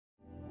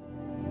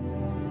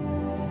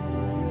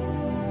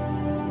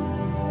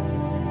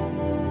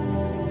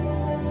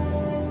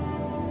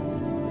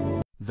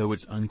Though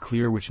it's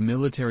unclear which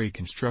military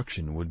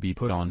construction would be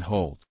put on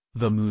hold,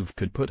 the move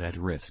could put at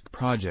risk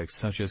projects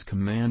such as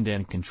command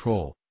and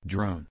control,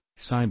 drone,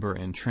 cyber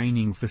and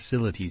training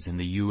facilities in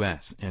the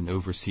U.S. and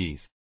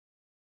overseas.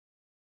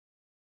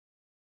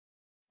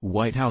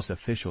 White House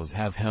officials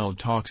have held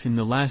talks in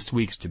the last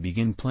weeks to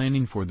begin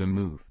planning for the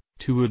move,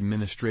 two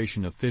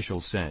administration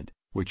officials said,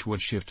 which would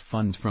shift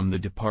funds from the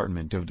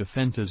Department of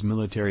Defense's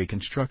military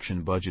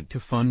construction budget to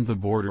fund the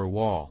border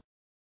wall.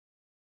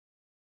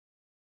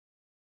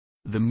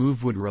 The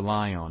move would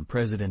rely on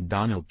President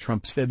Donald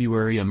Trump's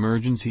February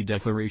emergency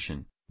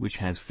declaration, which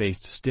has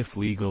faced stiff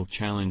legal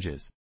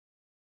challenges.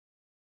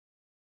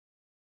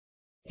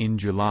 In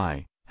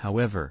July,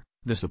 however,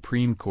 the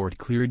Supreme Court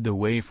cleared the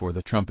way for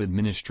the Trump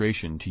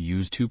administration to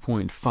use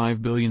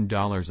 $2.5 billion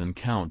in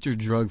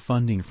counter-drug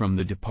funding from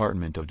the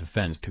Department of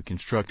Defense to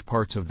construct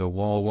parts of the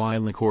wall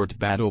while a court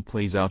battle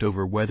plays out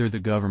over whether the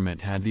government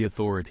had the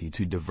authority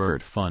to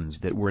divert funds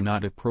that were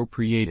not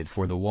appropriated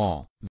for the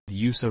wall. The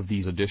use of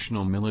these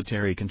additional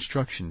military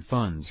construction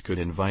funds could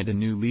invite a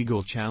new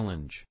legal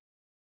challenge.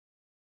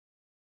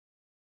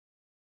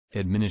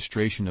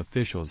 Administration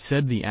officials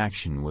said the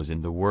action was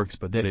in the works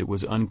but that it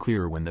was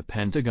unclear when the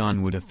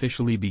Pentagon would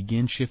officially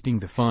begin shifting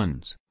the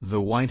funds.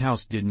 The White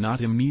House did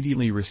not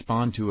immediately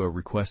respond to a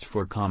request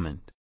for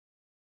comment.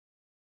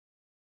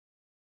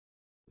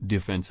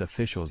 Defense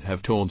officials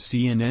have told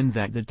CNN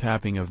that the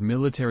tapping of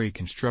military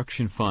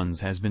construction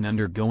funds has been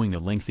undergoing a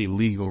lengthy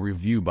legal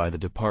review by the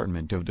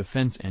Department of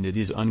Defense and it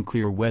is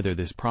unclear whether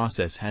this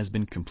process has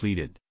been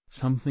completed,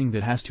 something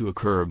that has to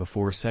occur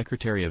before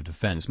Secretary of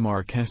Defense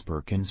Mark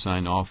Esper can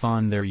sign off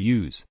on their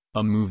use,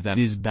 a move that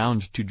is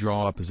bound to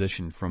draw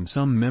opposition from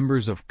some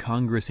members of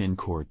Congress and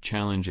court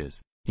challenges.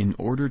 In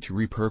order to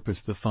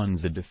repurpose the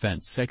funds, the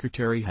Defense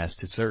Secretary has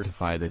to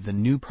certify that the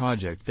new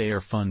project they are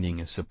funding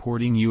is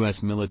supporting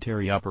U.S.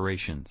 military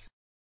operations.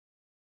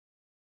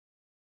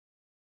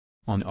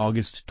 On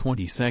August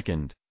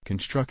 22,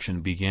 construction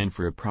began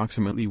for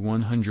approximately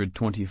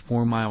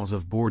 124 miles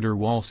of border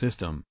wall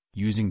system,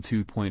 using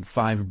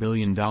 $2.5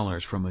 billion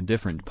from a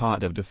different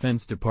pot of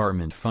Defense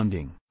Department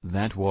funding.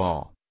 That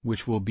wall,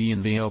 which will be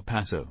in the El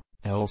Paso,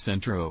 El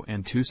Centro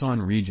and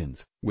Tucson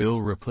regions, will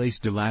replace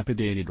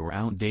dilapidated or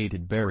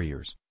outdated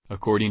barriers,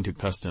 according to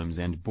Customs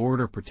and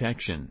Border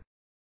Protection.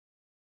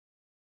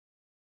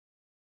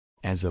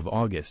 As of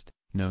August,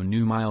 no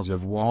new miles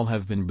of wall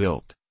have been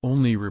built,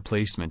 only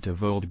replacement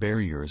of old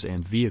barriers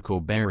and vehicle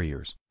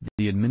barriers.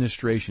 The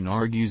administration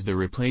argues the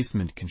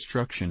replacement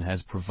construction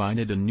has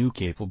provided a new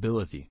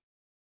capability.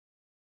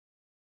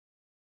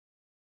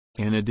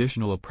 An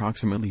additional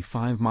approximately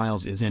 5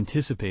 miles is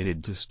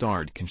anticipated to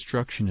start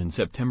construction in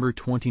September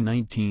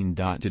 2019.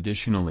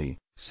 Additionally,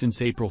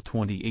 since April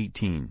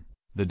 2018,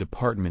 the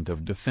Department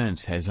of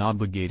Defense has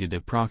obligated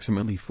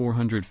approximately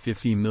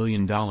 $450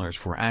 million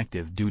for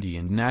active duty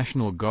and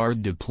National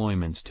Guard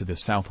deployments to the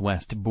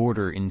southwest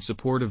border in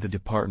support of the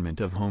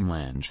Department of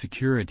Homeland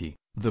Security,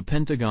 the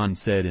Pentagon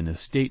said in a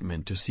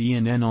statement to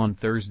CNN on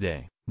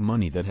Thursday.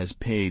 Money that has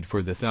paid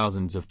for the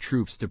thousands of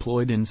troops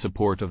deployed in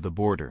support of the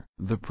border.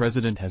 The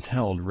president has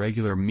held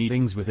regular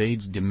meetings with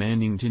aides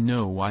demanding to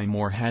know why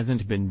more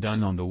hasn't been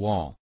done on the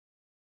wall.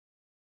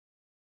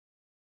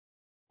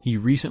 He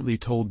recently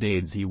told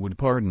aides he would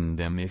pardon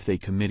them if they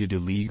committed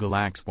illegal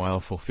acts while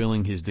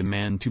fulfilling his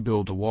demand to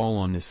build a wall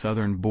on the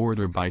southern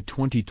border by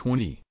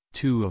 2020,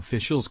 two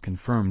officials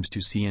confirmed to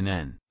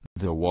CNN.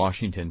 The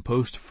Washington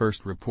Post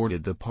first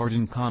reported the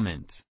pardon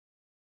comments,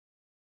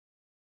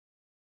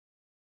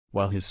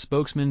 while his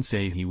spokesmen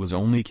say he was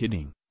only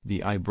kidding.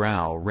 The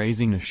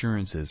eyebrow-raising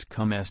assurances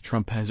come as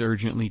Trump has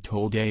urgently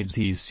told aides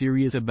he's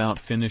serious about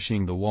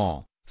finishing the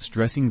wall,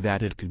 stressing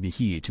that it could be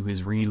key to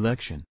his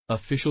re-election.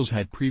 Officials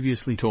had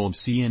previously told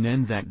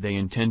CNN that they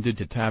intended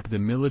to tap the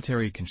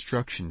military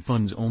construction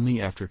funds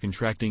only after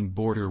contracting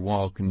border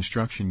wall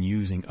construction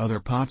using other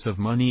pots of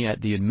money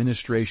at the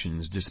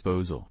administration's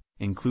disposal,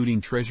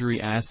 including Treasury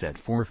asset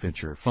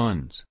forfeiture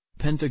funds,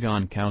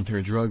 Pentagon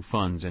counter-drug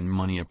funds and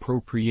money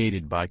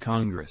appropriated by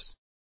Congress.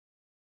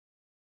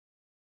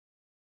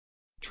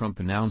 Trump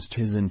announced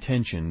his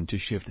intention to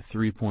shift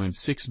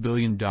 $3.6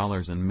 billion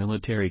in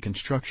military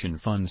construction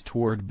funds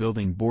toward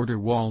building border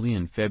wall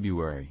in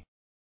February.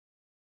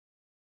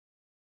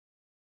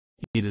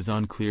 It is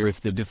unclear if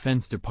the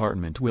Defense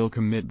Department will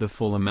commit the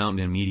full amount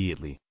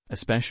immediately,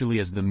 especially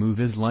as the move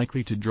is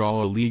likely to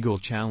draw a legal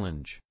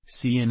challenge.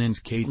 CNN's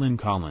Caitlin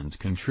Collins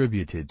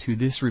contributed to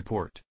this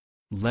report.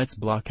 Let's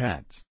block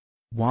ads.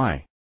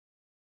 Why?